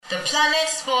The Planet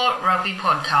Sport Rugby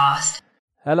Podcast.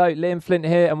 Hello, Liam Flint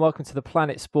here, and welcome to the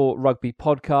Planet Sport Rugby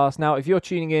Podcast. Now, if you're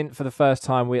tuning in for the first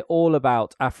time, we're all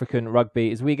about African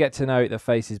rugby as we get to know the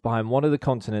faces behind one of the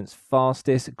continent's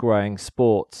fastest growing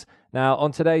sports. Now,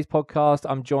 on today's podcast,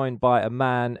 I'm joined by a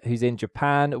man who's in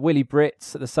Japan, Willie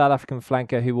Britz, the South African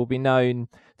flanker who will be known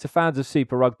to fans of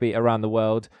Super Rugby around the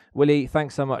world. Willie,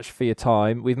 thanks so much for your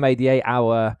time. We've made the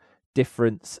 8-hour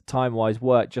difference time-wise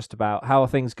work just about. How are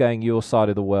things going your side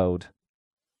of the world?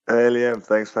 Hey Liam,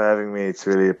 thanks for having me. It's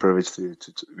really a privilege to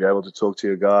be able to talk to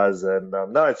you guys. And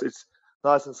it's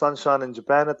nice and sunshine in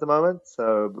Japan at the moment,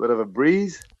 so a bit of a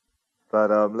breeze,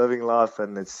 but living life,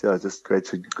 and it's just great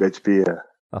to be here.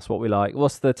 That's what we like.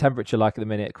 What's the temperature like at the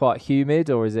minute? Quite humid,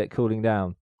 or is it cooling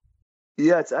down?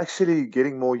 Yeah, it's actually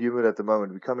getting more humid at the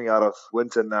moment. We're coming out of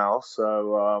winter now,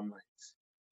 so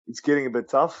it's getting a bit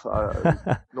tough.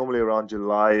 Normally around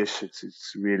July-ish,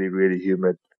 it's really, really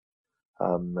humid.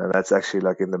 And that's actually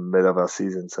like in the middle of our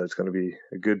season, so it's going to be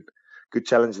a good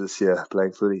challenge this year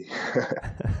playing footy.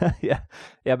 Yeah,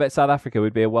 I bet South Africa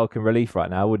would be a welcome relief right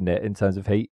now, wouldn't it, in terms of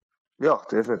heat? Yeah,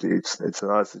 definitely. It's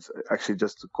nice. It's actually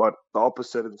just quite the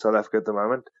opposite in South Africa at the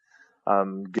moment.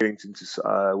 Getting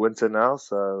into winter now,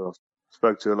 so I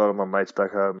spoke to a lot of my mates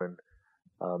back home, and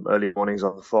early mornings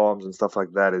on the farms and stuff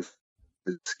like that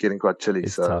it's getting quite chilly.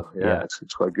 It's so tough. yeah,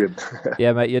 it's quite good.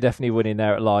 Yeah, mate, you're definitely winning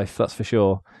there at life, that's for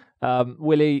sure.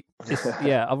 Willie,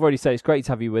 I've already said it's great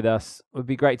to have you with us. It would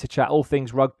be great to chat all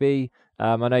things rugby.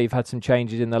 I know you've had some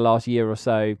changes in the last year or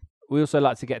so. We also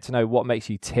like to get to know what makes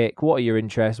you tick. What are your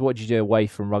interests? What do you do away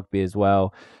from rugby as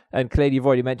well? And clearly, you've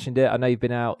already mentioned it. I know you've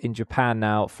been out in Japan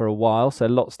now for a while, so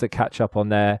lots to catch up on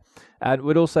there. And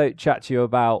we'd also chat to you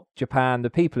about Japan, the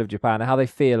people of Japan, and how they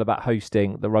feel about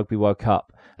hosting the Rugby World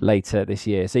Cup later this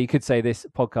year. So you could say this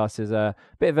podcast is a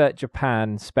bit of a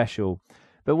Japan special.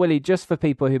 But Willie, just for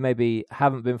people who maybe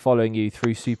haven't been following you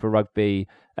through Super Rugby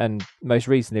and most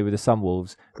recently with the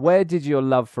Sunwolves, where did your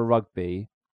love for rugby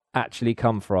actually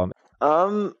come from?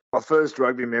 My first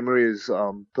rugby memory is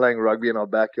playing rugby in our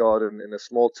backyard in a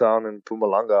small town in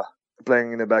Mpumalanga,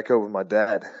 playing in the backyard with my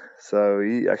dad. So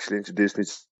he actually introduced me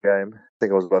to the game. I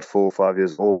think I was about 4 or 5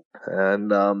 years old.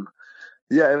 And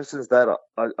ever since that,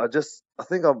 I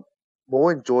think I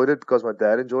more enjoyed it because my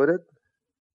dad enjoyed it.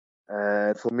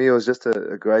 And for me, it was just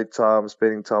a great time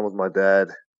spending time with my dad.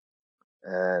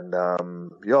 And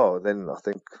then I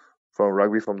think from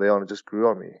rugby from there on, it just grew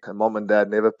on me. And mom and dad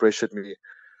never pressured me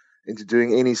into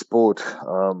doing any sport,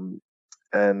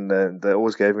 and they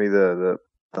always gave me the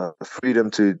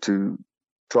freedom to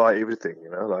try everything,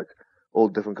 like all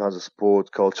different kinds of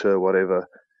sport, culture, whatever.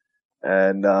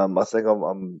 And I think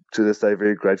I'm to this day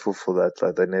very grateful for that.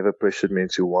 Like, they never pressured me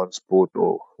into one sport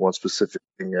or one specific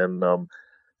thing. And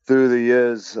through the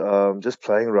years, just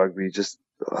playing rugby,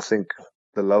 I think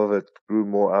the love of it grew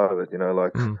more out of it.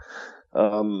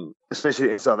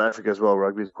 Especially in South Africa as well,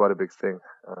 rugby is quite a big thing.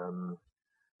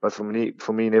 But for me,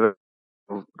 never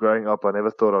growing up, I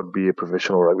never thought I'd be a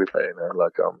professional rugby player.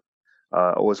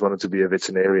 I always wanted to be a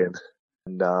veterinarian.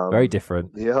 And very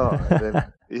different. Then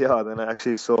I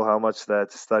actually saw how much they had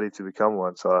to study to become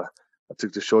one. So I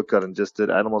took the shortcut and just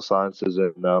did animal sciences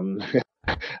and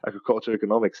agriculture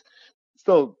economics.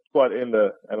 Still quite in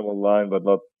the animal line, but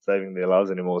not saving their lives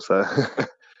anymore. So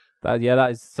that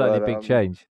is certainly a big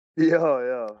change.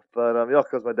 Yeah. But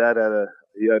because my dad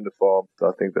he owned a farm, so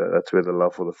I think that's where the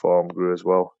love for the farm grew as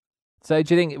well. So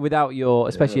do you think without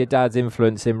especially your dad's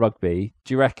influence in rugby,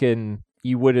 do you reckon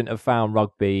you wouldn't have found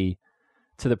rugby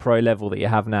to the pro level that you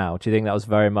have now? Do you think that was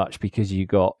very much because you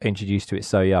got introduced to it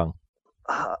so young?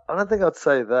 I don't think I'd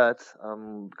say that,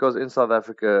 because in South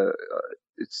Africa,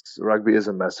 rugby is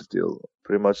a massive deal.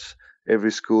 Pretty much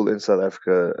every school in South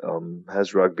Africa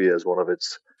has rugby as one of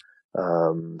its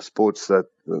sports that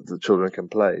the children can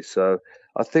play. So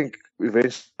I think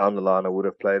eventually down the line I would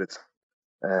have played it.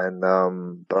 And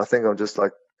but I think I'm just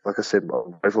like I said,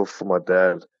 I'm grateful for my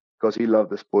dad because he loved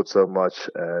the sport so much.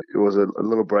 And it was a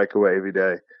little breakaway every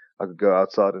day. I could go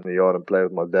outside in the yard and play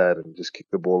with my dad and just kick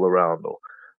the ball around or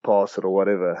pass it or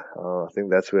whatever. I think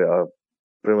that's where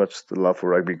pretty much the love for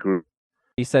rugby grew.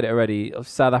 You said it already,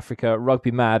 South Africa,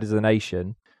 rugby mad as a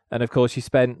nation. And of course, you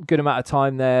spent a good amount of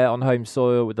time there on home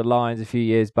soil with the Lions a few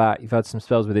years back. You've had some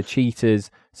spells with the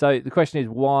Cheetahs. So the question is,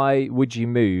 why would you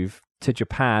move to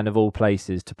Japan, of all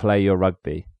places, to play your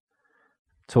rugby?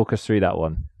 Talk us through that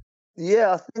one.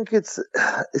 Yeah, I think I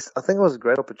think it was a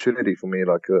great opportunity for me.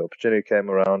 Like, the opportunity came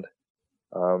around.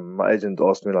 My agent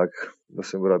asked me, like,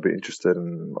 listen, would I be interested?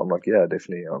 And I'm like, yeah,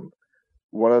 definitely.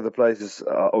 One of the places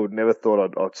I would never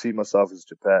thought I'd see myself as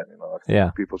Japan. I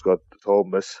think people's got this whole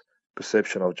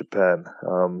misperception of Japan.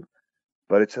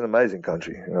 but it's an amazing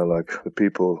country. Like the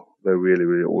people, they're really,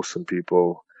 really awesome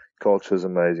people. Culture is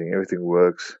amazing. Everything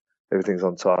works. Everything's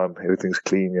on time. Everything's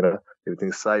clean.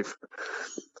 Everything's safe.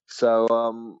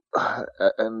 So,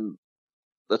 and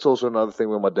that's also another thing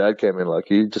when my dad came in. Like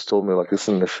he just told me, like,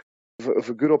 listen, if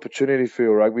a good opportunity for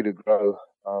your rugby to grow,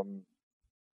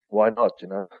 why not?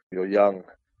 You're young.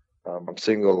 I'm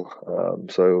single,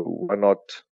 so why not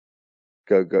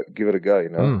go give it a go?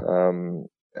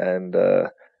 And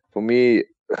for me,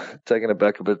 taking it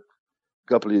back a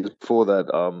couple of years before that,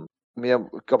 me and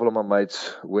a couple of my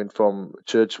mates went from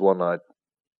church one night,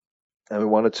 and we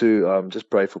wanted to just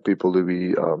pray for people to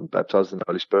be baptized in the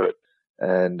Holy Spirit.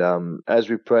 And as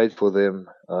we prayed for them,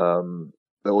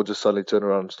 they all just suddenly turned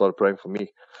around and started praying for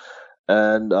me.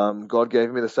 And God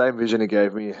gave me the same vision He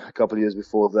gave me a couple of years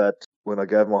before that. When I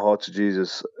gave my heart to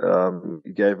Jesus,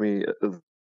 He gave me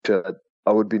that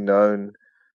I would be known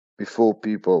before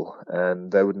people,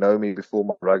 and they would know me before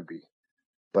my rugby,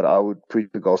 but I would preach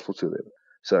the gospel to them.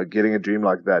 So getting a dream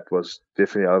like that was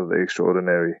definitely out of the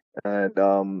extraordinary. And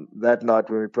that night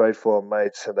when we prayed for our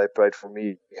mates and they prayed for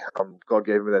me, God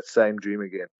gave me that same dream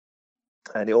again.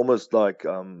 And He almost like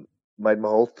made my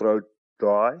whole throat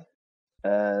dry.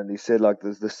 And He said, like,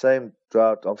 there's the same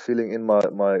drought I'm feeling in my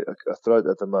throat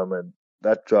at the moment.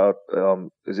 That drought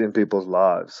is in people's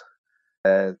lives.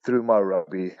 And through my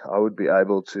rugby, I would be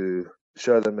able to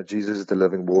show them that Jesus is the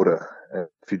living water. And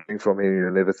if you drink from Him,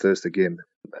 you'll never thirst again.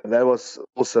 And that was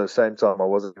also the same time I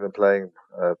wasn't even playing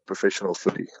professional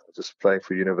footy. I was just playing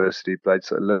for university, played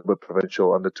a little bit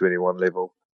provincial under 21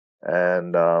 level.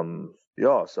 And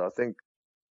so I think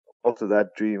after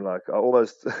that dream, like I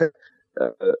almost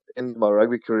ended my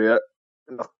rugby career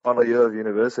in the final year of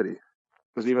university.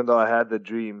 Because even though I had the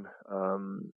dream,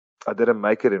 I didn't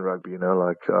make it in rugby,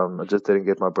 I just didn't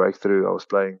get my breakthrough. I was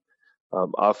playing,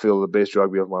 I feel, the best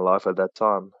rugby of my life at that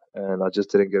time, and I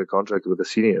just didn't get a contract with the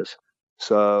seniors.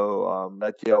 So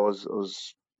that year I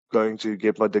was going to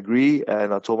get my degree,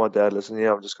 and I told my dad, listen,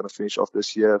 I'm just going to finish off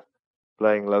this year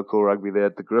playing local rugby there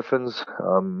at the Griffins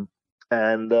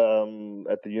and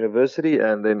at the university,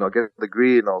 and then I'll get a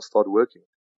degree and I'll start working.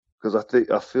 Because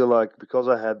I feel like because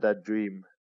I had that dream,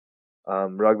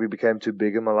 rugby became too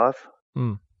big in my life.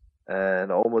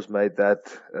 And I almost made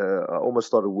that, I almost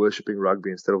started worshipping rugby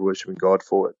instead of worshipping God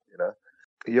for it,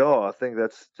 I think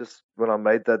that's just when I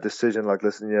made that decision, like,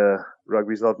 listen,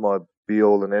 rugby's not my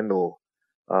be-all and end-all.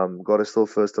 God is still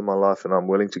first in my life, and I'm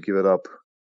willing to give it up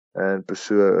and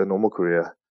pursue a normal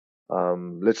career.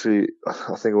 Literally,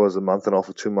 I think it was a month and a half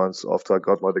or 2 months after I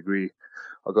got my degree,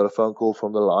 I got a phone call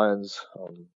from the Lions,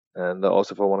 and they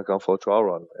asked if I want to come for a trial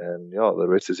run. And, the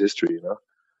rest is history,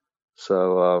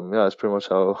 So, it's pretty much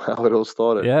how it all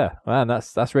started. Yeah, man,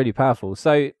 that's really powerful.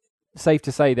 So, safe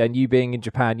to say then, you being in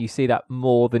Japan, you see that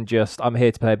more than just, I'm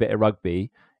here to play a bit of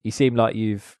rugby. You seem like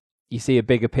you see a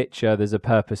bigger picture. There's a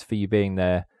purpose for you being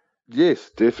there.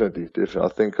 Yes, definitely. I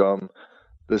think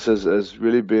this has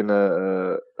really been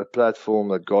a platform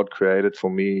that God created for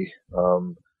me.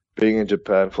 Being in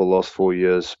Japan for the last 4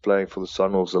 years, playing for the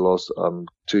Sunwolves the last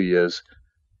 2 years,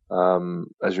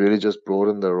 has really just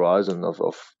broadened the horizon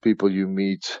of people you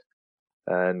meet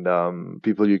and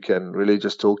people you can really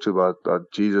just talk to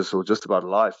about Jesus or just about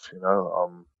life.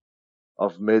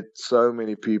 I've met so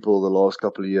many people the last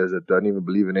couple of years that don't even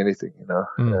believe in anything,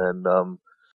 and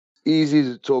easy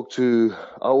to talk to.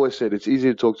 I always said it's easy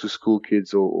to talk to school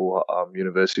kids or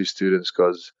university students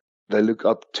because they look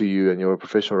up to you and you're a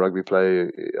professional rugby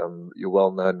player, you're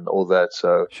well known and all that.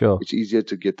 So Sure. It's easier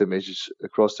to get the message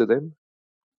across to them.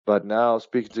 But now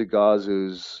speaking to guys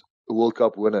who's World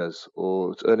Cup winners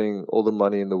or it's earning all the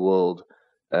money in the world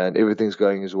and everything's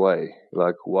going his way,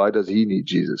 like, why does he need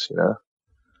Jesus,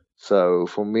 So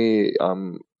for me,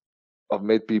 I've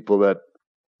met people that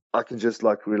I can just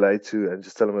like relate to and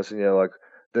just tell them, listen, like,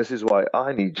 this is why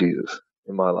I need Jesus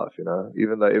in my life,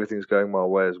 even though everything's going my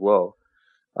way as well.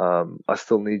 I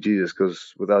still need Jesus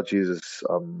because without Jesus,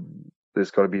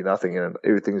 there's got to be nothing and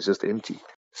everything's just empty.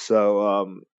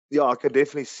 So, I can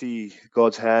definitely see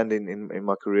God's hand in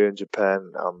my career in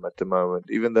Japan at the moment,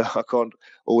 even though I can't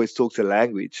always talk the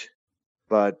language.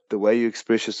 But the way you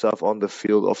express yourself on the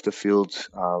field, off the field,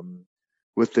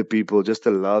 with the people, just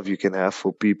the love you can have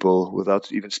for people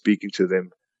without even speaking to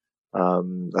them,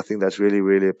 I think that's really,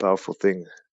 really a powerful thing.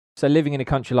 So living in a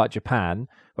country like Japan,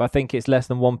 where I think it's less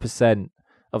than 1%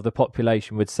 of the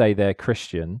population would say they're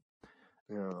Christian,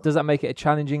 does that make it a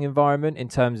challenging environment in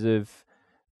terms of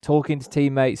talking to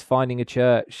teammates, finding a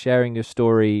church, sharing your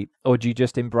story, or do you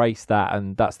just embrace that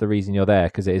and that's the reason you're there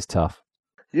because it is tough?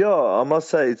 Yeah, I must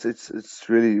say it's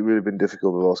really, really been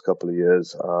difficult the last couple of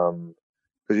years because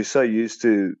you're so used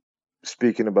to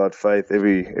speaking about faith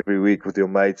every week with your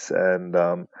mates, and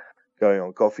going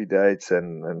on coffee dates,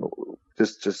 and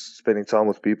just spending time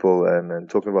with people, and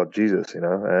talking about Jesus,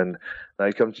 And now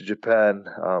you come to Japan,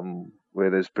 where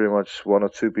there's pretty much one or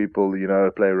two people,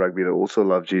 play rugby that also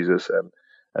love Jesus,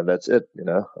 and that's it.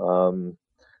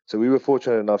 So we were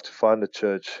fortunate enough to find a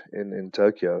church in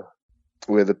Tokyo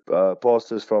where the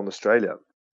pastor's from Australia.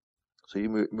 So he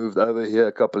moved over here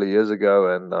a couple of years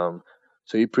ago, and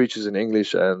so he preaches in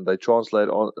English, and they translate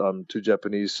on to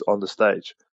Japanese on the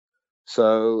stage.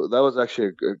 So that was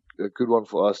actually a good one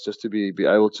for us, just to be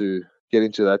able to get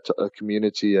into that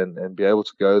community, and be able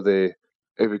to go there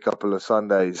every couple of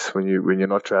Sundays when you're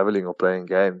not traveling or playing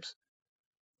games.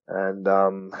 And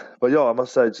but yeah, I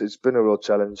must say it's been a real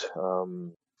challenge.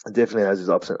 It definitely has its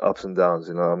ups and downs.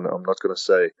 I'm not going to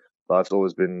say life's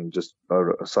always been just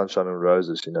sunshine and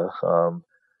roses. Because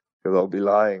I'll be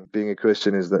lying. Being a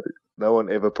Christian is that no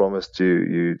one ever promised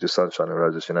you just sunshine and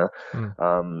roses.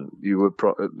 You would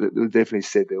definitely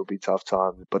said there will be tough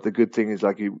times, but the good thing is,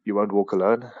 like, you won't walk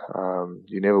alone.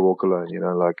 You never walk alone.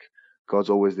 Like,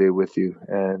 God's always there with you,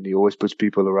 and He always puts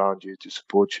people around you to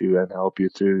support you and help you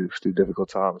through difficult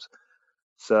times.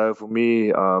 So for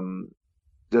me,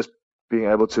 just being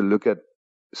able to look at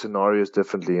scenarios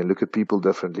differently and look at people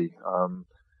differently.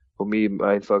 For me,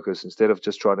 main focus, instead of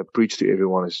just trying to preach to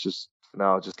everyone, is just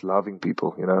now just loving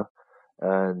people,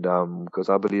 And because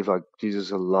I believe, like,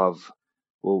 Jesus' love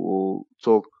will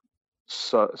talk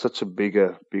such a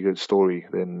bigger story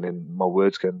than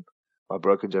my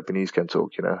broken Japanese can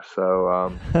talk, So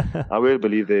I really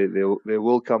believe there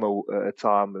will come a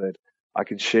time that I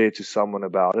can share to someone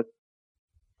about it,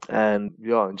 and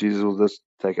Jesus will just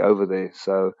take over there.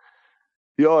 So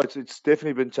it's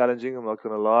definitely been challenging. I'm not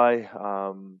gonna lie.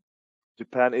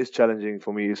 Japan is challenging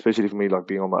for me, especially for me, like,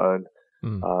 being on my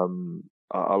own.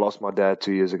 I lost my dad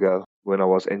 2 years ago when I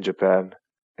was in Japan,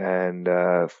 and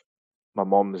my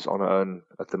mom is on her own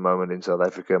at the moment in South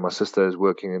Africa. My sister is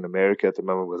working in America at the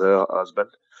moment with her husband.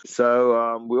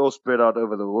 So we're all spread out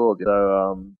over the world.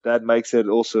 So that makes it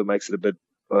a bit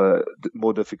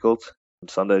more difficult.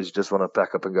 Sundays you just want to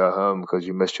pack up and go home because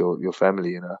you miss your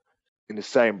family. In the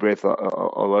same breath, I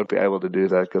won't be able to do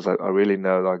that because I really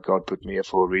know, like, God put me here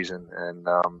for a reason, and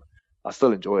I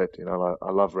still enjoy it.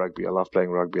 I love rugby. I love playing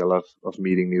rugby. I love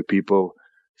meeting new people,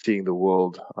 seeing the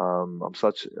world. I'm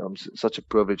such a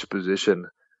privileged position,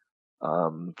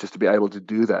 just to be able to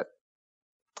do that,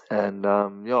 and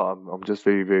I'm just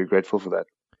very, very grateful for that.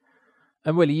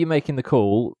 And Willie, you making the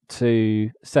call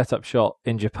to set up shop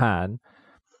in Japan,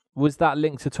 was that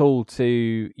linked at all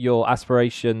to your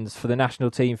aspirations for the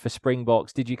national team, for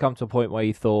Springboks? Did you come to a point where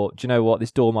you thought, do you know what,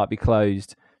 this door might be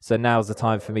closed, so now's the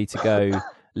time for me to go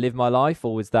live my life?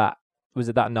 Or was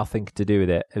it nothing to do with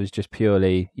it? It was just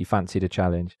purely you fancied a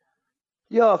challenge?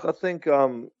 Yeah, I think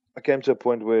I came to a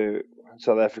point where in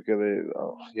South Africa,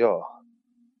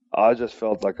 I just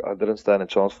felt like I didn't stand a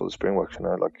chance for the Springboks.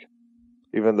 Like,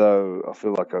 even though I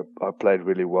feel like I played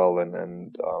really well,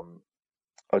 and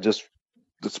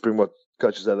the Springbok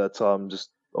coaches at that time,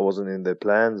 I wasn't in their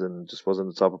plans and just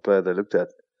wasn't the type of player they looked at.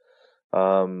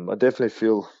 I definitely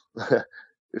feel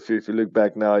if you look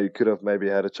back now, you could have maybe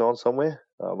had a chance somewhere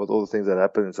with all the things that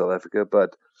happened in South Africa.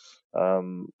 But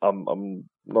I'm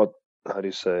not, how do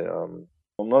you say, I'm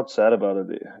not sad about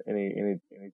it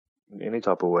any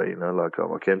type of way. Like,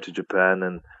 I came to Japan,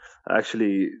 and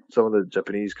actually some of the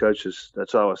Japanese coaches,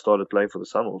 that's how I started playing for the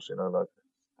Sunwolves. Like,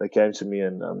 they came to me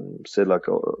and said, like,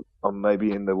 I'm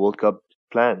maybe in the World Cup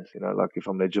plans, like, if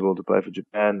I'm eligible to play for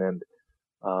Japan. And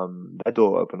that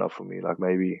door opened up for me, like,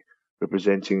 maybe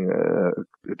representing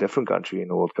a different country in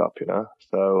the World Cup,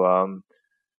 So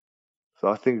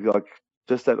I think, like,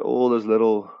 just that all those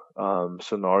little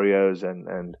scenarios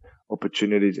and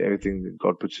opportunities, everything that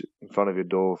God puts in front of your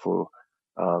door for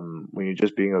when you're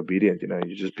just being obedient,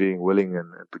 you're just being willing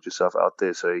and put yourself out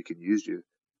there so He can use you.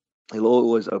 He'll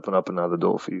always open up another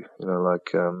door for you.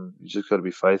 Like, you just got to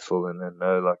be faithful and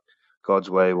know, like, God's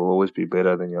way will always be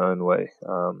better than your own way.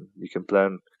 You can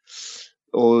plan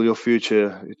all your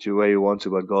future to where you want to,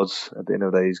 but God's, at the end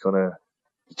of the day, He's going to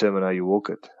determine how you walk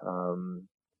it.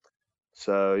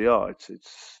 So yeah,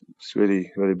 it's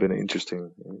really, really been an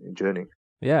interesting journey.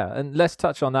 Yeah, and let's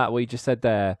touch on that, what you just said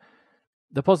there.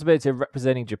 The possibility of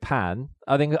representing Japan,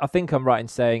 I think I'm right in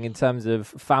saying, in terms of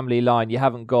family line, you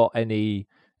haven't got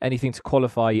anything to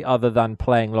qualify you other than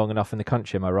playing long enough in the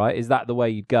country, am I right? Is that the way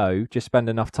you'd go? Just spend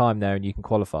enough time there and you can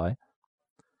qualify?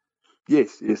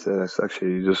 Yes, that's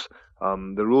actually just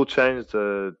the rule changed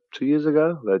 2 years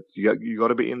ago, that you got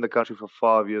to be in the country for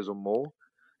 5 years or more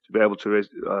to be able to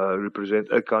represent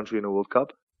a country in a World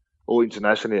Cup, or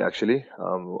internationally, actually.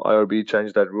 IRB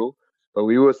changed that rule. but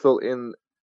we were still in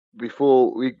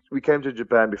before we came to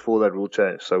Japan before that rule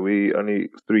change. So we only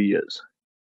 3 years.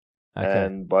 Okay.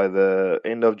 And by the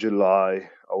end of July,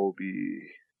 I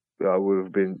would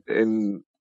have been in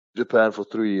Japan for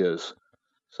 3 years.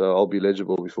 So I'll be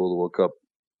eligible before the World Cup.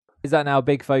 Is that now a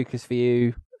big focus for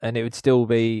you? And it would still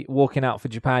be walking out for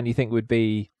Japan, you think would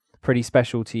be pretty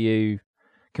special to you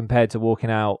compared to walking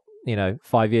out,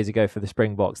 5 years ago for the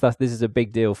Springboks? This is a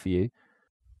big deal for you.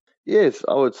 Yes,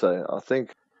 I would say. I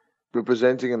think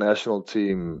representing a national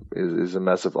team is a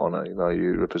massive honor.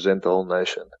 You represent the whole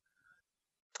nation.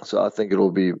 So I think it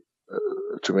will be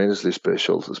tremendously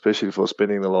special, especially for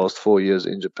spending the last 4 years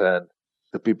in Japan.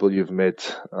 The people you've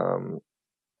met,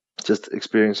 just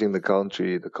experiencing the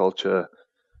country, the culture.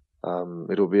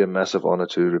 It'll be a massive honor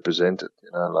to represent it,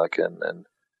 and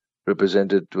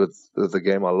represent it with the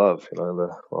game I love,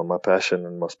 my passion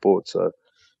and my sport. So,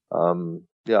 I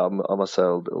must say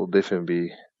it'll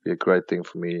definitely be a great thing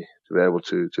for me to be able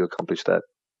to accomplish that.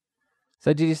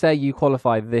 So did you say you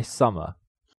qualify this summer?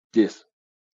 Yes.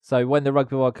 So when the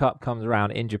Rugby World Cup comes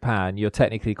around in Japan, you're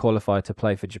technically qualified to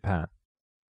play for Japan?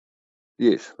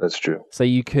 Yes, that's true. So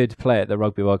you could play at the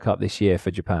Rugby World Cup this year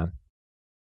for Japan?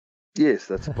 Yes,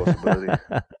 that's a possibility.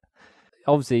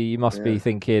 Obviously, you must be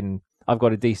thinking, I've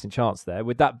got a decent chance there.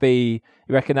 You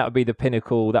reckon that would be the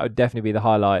pinnacle? That would definitely be the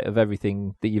highlight of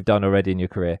everything that you've done already in your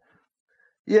career?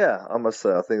 Yeah, I must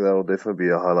say, I think that will definitely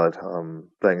be a highlight,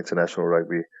 playing international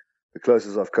rugby. The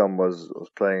closest I've come was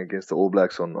playing against the All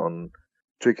Blacks on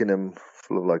Twickenham,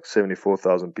 full of like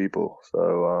 74,000 people.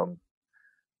 So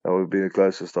that would be the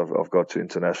closest I've got to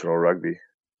international rugby.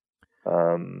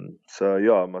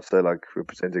 I must say, like,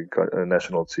 representing a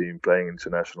national team, playing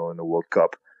international in the World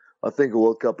Cup. I think a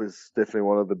World Cup is definitely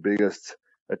one of the biggest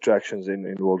attractions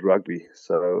in world rugby.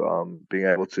 So being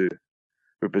able to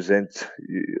represent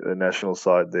a national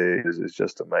side there is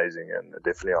just amazing, and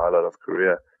definitely a highlight of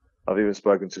career. I've even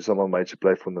spoken to some of my mates who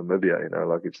play for Namibia.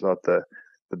 It's not the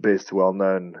best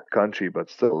well-known country, but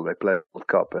still they play World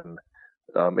Cup, and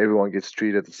everyone gets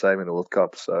treated the same in the World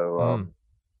Cup. So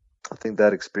I think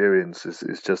that experience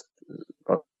is just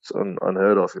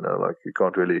unheard of. You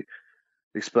can't really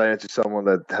explain it to someone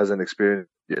that hasn't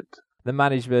experienced it yet. The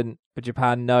management for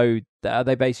Japan know that, are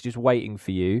they basically just waiting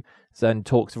for you? So, and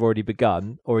talks have already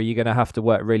begun, or are you going to have to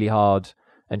work really hard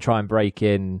and try and break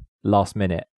in last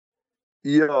minute?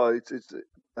 Yeah, it's.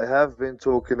 I have been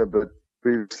talking a bit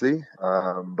previously,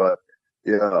 but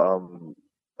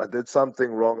I did something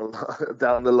wrong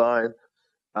down the line,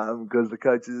 because the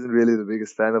coach isn't really the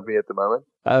biggest fan of me at the moment.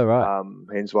 Oh, right.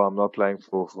 Hence why I'm not playing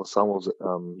for Samuels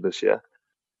this year.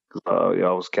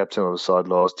 I was captain of the side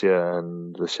last year,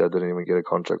 and this year I didn't even get a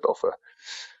contract offer.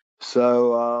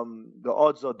 So the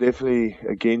odds are definitely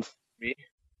against me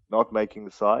not making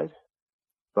the side,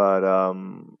 but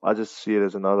I just see it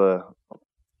as another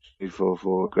opportunity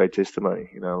for great testimony.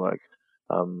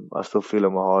 I still feel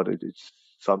in my heart it's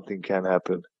something can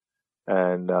happen,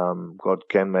 and God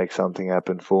can make something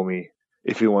happen for me.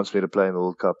 If He wants me to play in the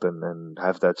World Cup and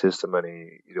have that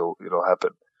testimony, it'll happen.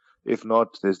 If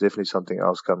not, there's definitely something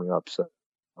else coming up. So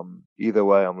either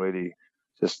way, I'm really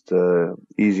just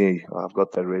easy. I've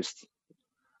got that rest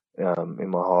in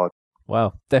my heart.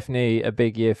 Well, definitely a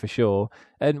big year for sure.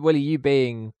 And Willie, you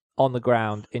being on the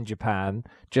ground in Japan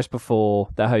just before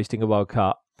they're hosting a World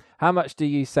Cup, how much do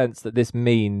you sense that this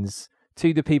means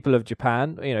to the people of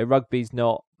Japan? Rugby's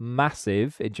not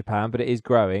massive in Japan, but it is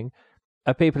growing.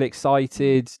 Are people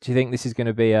excited? Do you think this is going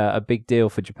to be a big deal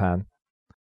for Japan?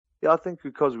 Yeah, I think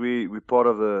because we're part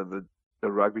of the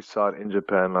rugby side in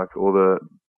Japan, like all the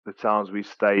towns we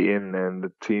stay in and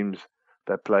the teams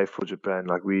that play for Japan,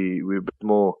 like we're a bit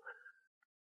more.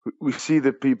 We see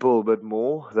the people a bit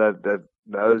more that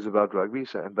knows about rugby,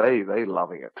 so, and they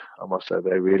loving it. I must say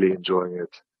they're really enjoying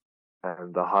it,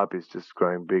 and the hype is just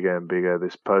growing bigger and bigger.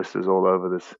 There's posters all over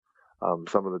this.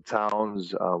 Some of the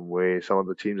towns where some of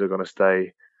the teams are going to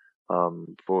stay.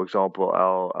 For example,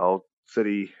 our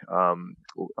city, I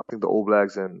think the All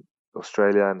Blacks in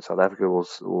Australia and South Africa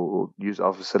will use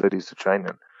our facilities to train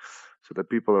in. So the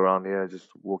people around here just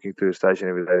walking through the station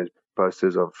every day,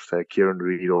 posters of, say, Kieran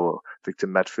Reid or Victor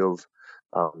Matfield,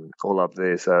 all up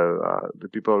there. So the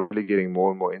people are really getting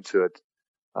more and more into it.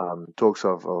 Talks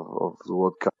of the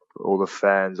World Cup, all the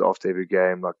fans after every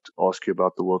game like to ask you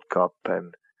about the World Cup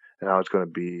and how it's going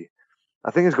to be.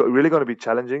 I think it's really going to be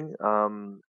challenging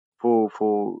for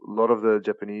a lot of the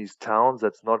Japanese towns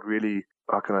that's not really,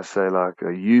 how can I say, like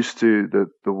used to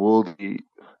the worldly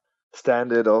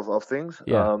standard of things.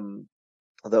 Yeah.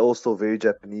 They're all still very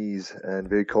Japanese and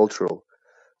very cultural.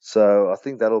 So I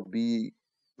think that'll be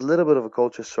a little bit of a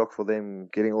culture shock for them,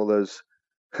 getting all those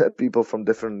people from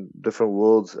different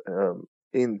worlds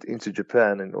into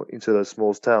Japan and into those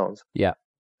small towns. Yeah.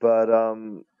 But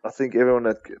I think everyone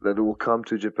that will come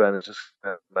to Japan is just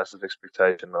a massive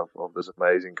expectation of this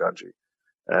amazing country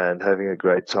and having a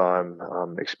great time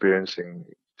experiencing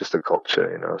just the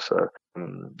culture, So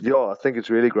I think it's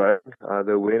really growing.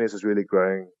 The awareness is really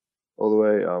growing all the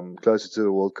way closer to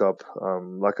the World Cup.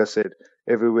 Like I said,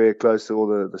 everywhere close to all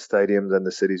the stadiums and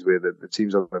the cities where the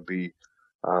teams are going to be.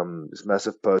 There's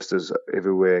massive posters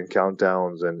everywhere and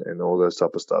countdowns and all those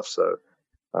type of stuff. So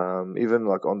even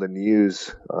like on the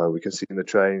news, we can see in the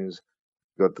trains,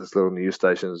 got this little news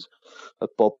stations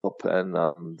that pop up, and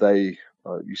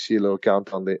you see a little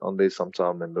countdown on there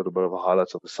sometime, and a little bit of a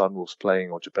highlights of the Sunwolves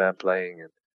playing or Japan playing, and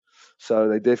so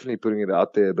they're definitely putting it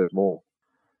out there a bit more.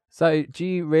 So, do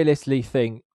you realistically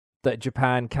think that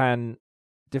Japan can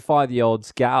defy the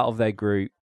odds, get out of their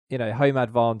group? Home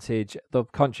advantage, the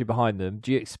country behind them.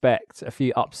 Do you expect a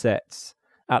few upsets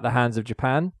at the hands of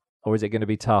Japan, or is it going to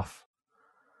be tough?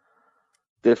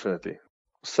 Definitely.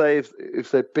 Say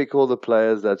if they pick all the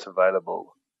players that's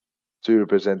available to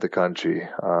represent the country,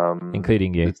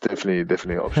 including you, it's definitely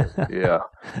an option. Yeah,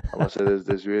 I must say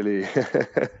there's really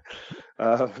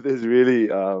there's really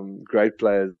great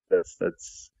players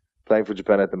that's playing for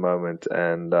Japan at the moment,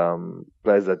 and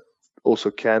players that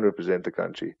also can represent the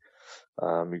country.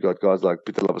 You got guys like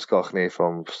Pieter Labuskaghni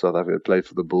from South Africa, played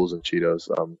for the Bulls and Cheetahs.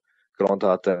 Grant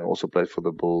Harten also played for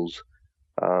the Bulls.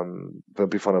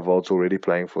 Wimpy van der Wald's already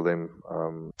playing for them.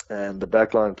 And the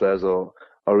backline players are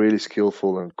really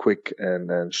skillful and quick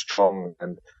and strong.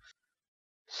 And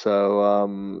so,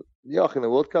 in the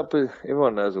World Cup,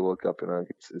 everyone knows the World Cup.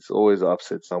 It's always an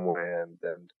upset somewhere.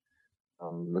 And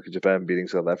look at Japan beating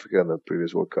South Africa in the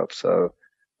previous World Cup. So,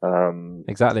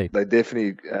 exactly, they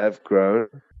definitely have grown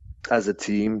as a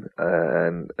team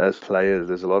and as players.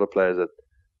 There's a lot of players that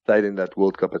played in that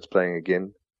World Cup that's playing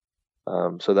again.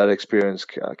 So that experience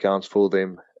counts for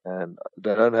them, and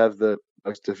they don't have the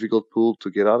most difficult pool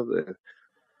to get out of there.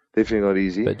 Definitely not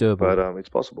easy, but doable. But it's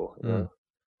possible.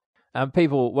 And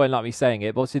people won't like me saying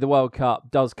it, but obviously the World Cup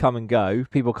does come and go.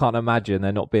 People can't imagine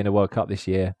there not being a World Cup this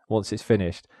year once it's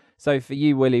finished. So for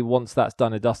you, Willie, once that's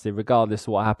done and dusted, regardless of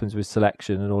what happens with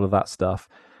selection and all of that stuff,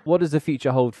 what does the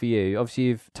future hold for you? Obviously,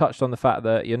 you've touched on the fact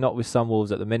that you're not with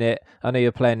Sunwolves at the minute. I know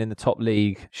you're playing in the top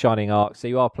league, Shining Arc, so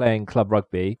you are playing club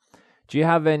rugby. Do you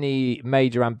have any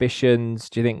major ambitions?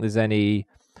 Do you think there's any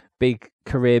big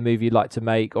career move you'd like to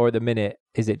make? Or at the minute,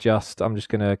 is it just, I'm just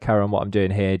going to carry on what I'm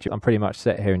doing here? I'm pretty much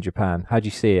set here in Japan. How do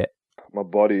you see it? My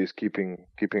body is keeping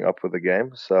up with the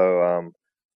game. So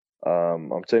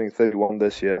I'm turning 31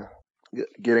 this year,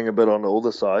 getting a bit on the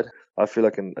older side. I feel I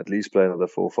can at least play another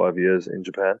 4 or 5 years in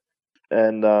Japan.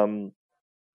 And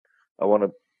I want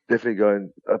to definitely go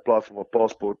and apply for my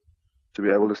passport to be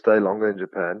able to stay longer in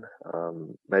Japan.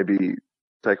 Maybe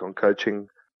take on coaching,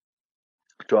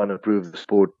 try and improve the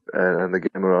sport and the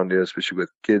game around here, especially with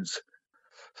kids.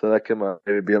 So that can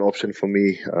maybe be an option for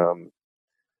me.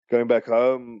 Going back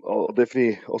home, I'll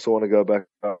definitely also want to go back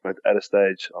at a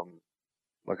stage.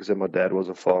 Like I said, my dad was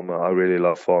a farmer. I really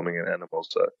love farming and animals,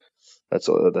 so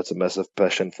that's a massive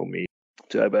passion for me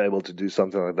to be able to do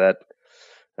something like that,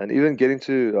 and even get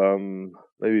into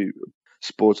maybe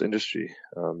sports industry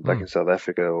back in South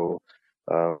Africa, or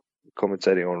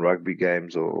commentating on rugby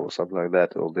games or something like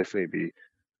that. It'll definitely be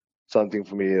something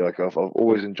for me. Like I've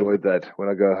always enjoyed that. When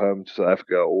I go home to South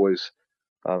Africa, I always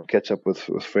catch up with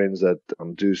friends that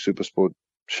do super sport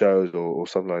shows or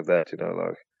something like that.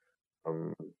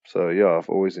 So yeah, I've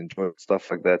always enjoyed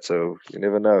stuff like that. So you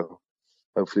never know.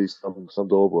 Hopefully, some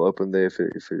door will open there if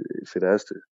it has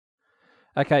to.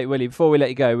 Okay, Willie. Before we let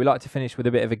you go, we like to finish with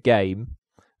a bit of a game.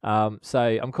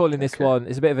 So I'm calling this one.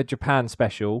 It's a bit of a Japan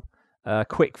special,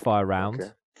 quick fire round.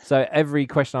 Okay. So every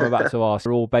question I'm about to ask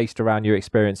are all based around your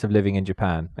experience of living in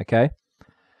Japan. Okay.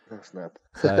 That's not.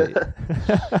 So,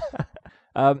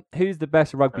 who's the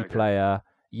best rugby player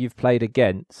you've played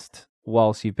against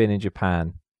whilst you've been in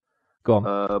Japan? Go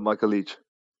on. Michael Leach.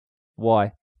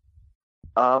 Why?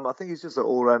 I think he's just an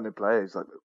all-rounded player.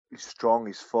 He's strong.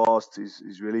 He's fast.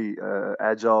 He's really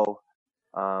agile.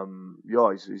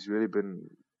 He's really been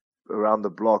around the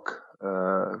block.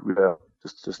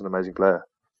 Just an amazing player.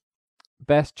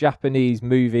 Best Japanese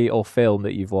movie or film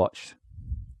that you've watched?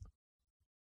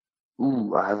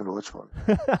 Ooh, I haven't watched one.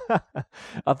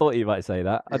 I thought you might say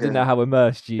that. I didn't know how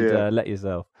immersed you'd let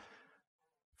yourself.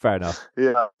 Fair enough.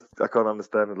 Yeah, I can't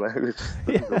understand the language.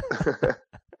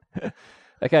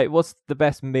 Okay, what's the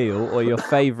best meal or your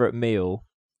favourite meal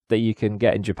that you can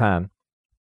get in Japan?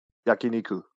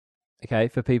 Yakiniku. Okay,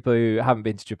 for people who haven't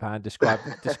been to Japan,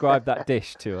 describe that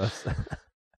dish to us.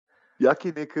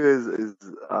 Yakiniku is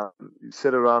you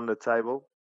sit around the table,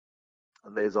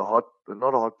 and there's not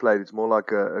a hot plate. It's more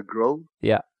like a grill.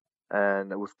 Yeah.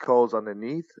 And with coals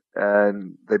underneath,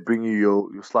 and they bring you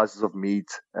your slices of meat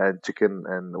and chicken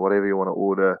and whatever you want to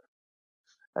order,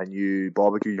 and you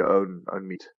barbecue your own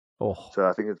meat. Oh. So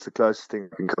I think it's the closest thing you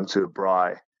can come to a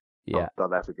braai. Yeah.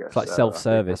 South Africa. It's like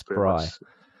self-service braai.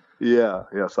 Yeah,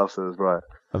 self-service braai.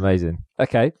 Amazing.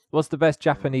 Okay, what's the best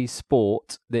Japanese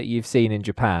sport that you've seen in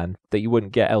Japan that you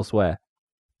wouldn't get elsewhere?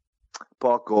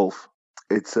 Park golf.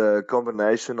 It's a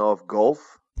combination of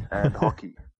golf and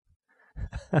hockey.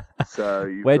 So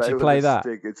where'd you play that?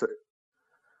 Stick. It's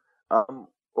all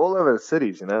over the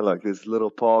cities. Like there's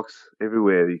little parks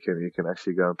everywhere. You can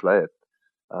actually go and play it.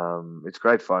 It's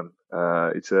great fun.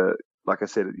 It's like I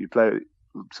said, you play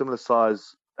similar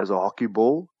size as a hockey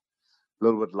ball, a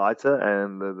little bit lighter,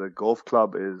 and the golf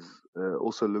club is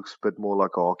also looks a bit more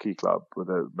like a hockey club with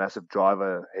a massive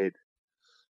driver head.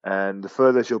 And the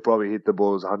furthest you'll probably hit the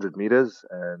ball is 100 meters,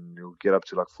 and you'll get up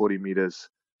to like 40 meters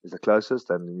is the closest,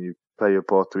 and you play your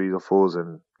par 3s or 4s,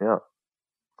 and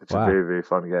it's a very, very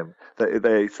fun game.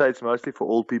 They say it's mostly for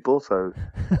old people, so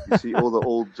you see all the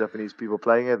old Japanese people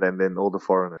playing it, and then all the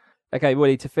foreigners. Okay,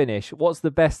 Willie, to finish, what's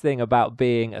the best thing about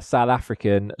being a South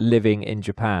African living in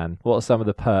Japan? What are some of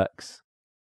the perks?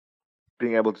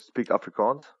 Being able to speak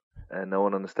Afrikaans and no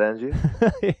one understands you.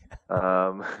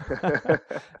 I'm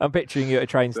picturing you at a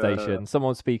train station,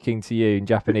 someone speaking to you in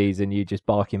Japanese and you just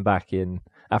barking back in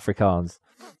Afrikaans.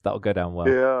 That'll go down well.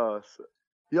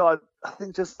 Yeah, I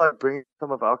think just like bringing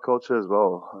some of our culture as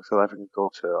well, South African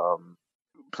culture.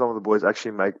 Some of the boys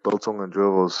actually make biltong and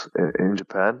drills in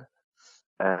Japan,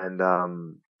 and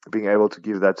being able to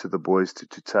give that to the boys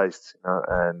to taste.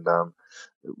 And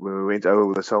when we went over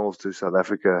with the Samuels to South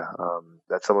Africa,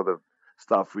 that's some of the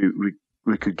stuff we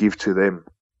could give to them.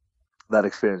 That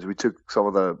experience. We took some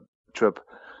of the trip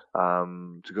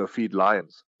to go feed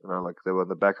lions. Like they were on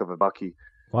the back of a bakkie.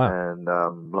 Wow. And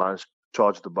lions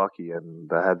charged the bakkie, and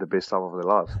they had the best time of their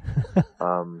lives.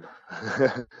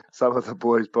 Some of the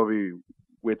boys probably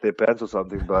wet their pants or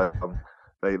something, but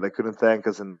they couldn't thank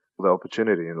us for the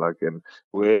opportunity. And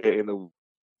where in the world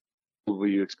will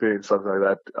you experience something like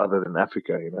that other than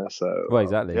Africa? So well,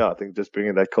 exactly. I think just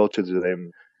bringing that culture to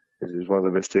them is one of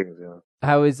the best things.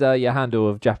 How is your handle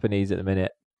of Japanese at the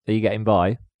minute? Are you getting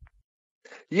by?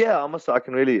 Yeah, I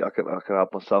can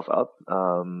help myself out.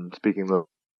 Speaking,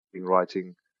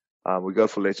 writing, we go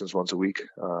for lessons once a week.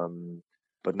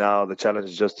 But now the challenge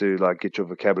is just to get your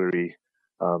vocabulary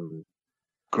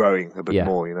growing a bit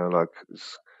more. You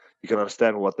can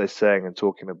understand what they're saying and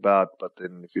talking about, but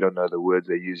then if you don't know the words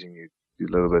they're using, you're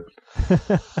a little bit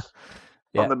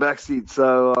on the back seat.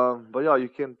 So, but yeah, you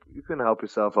can help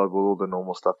yourself out with all the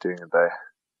normal stuff during the day.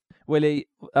 Willie,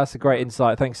 that's a great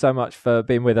insight. Thanks so much for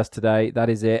being with us today. That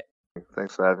is it.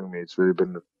 Thanks for having me. It's really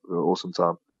been an awesome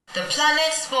time. The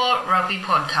Planet Sport Rugby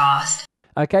Podcast.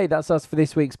 Okay, that's us for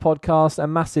this week's podcast. A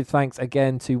massive thanks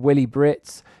again to Willie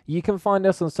Britz. You can find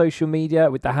us on social media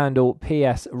with the handle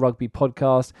PS Rugby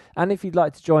Podcast. And if you'd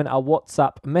like to join our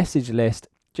WhatsApp message list,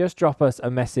 just drop us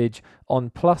a message on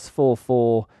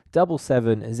 +44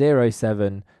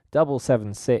 7707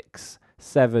 776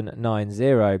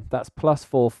 790. That's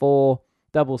 +44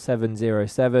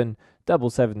 7707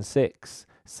 776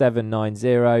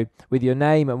 790 with your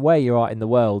name and where you are in the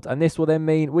world, and this will then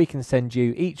mean we can send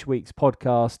you each week's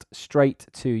podcast straight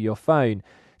to your phone.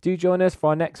 Do join us for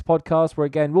our next podcast, where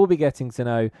again we'll be getting to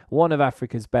know one of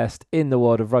Africa's best in the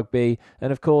world of rugby.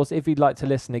 And of course, if you'd like to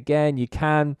listen again, you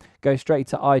can go straight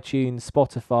to iTunes,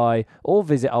 Spotify, or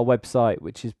visit our website,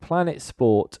 which is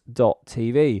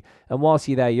planetsport.tv. And whilst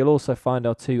you're there, you'll also find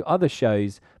our two other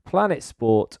shows, Planet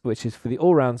Sport, which is for the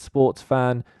all-round sports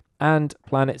fan, and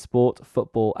Planet Sport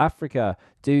Football Africa.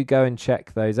 Do go and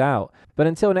check those out. But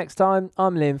until next time,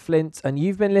 I'm Liam Flint, and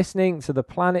you've been listening to the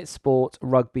Planet Sport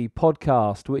Rugby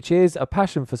Podcast, which is a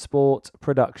Passion for Sport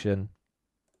production.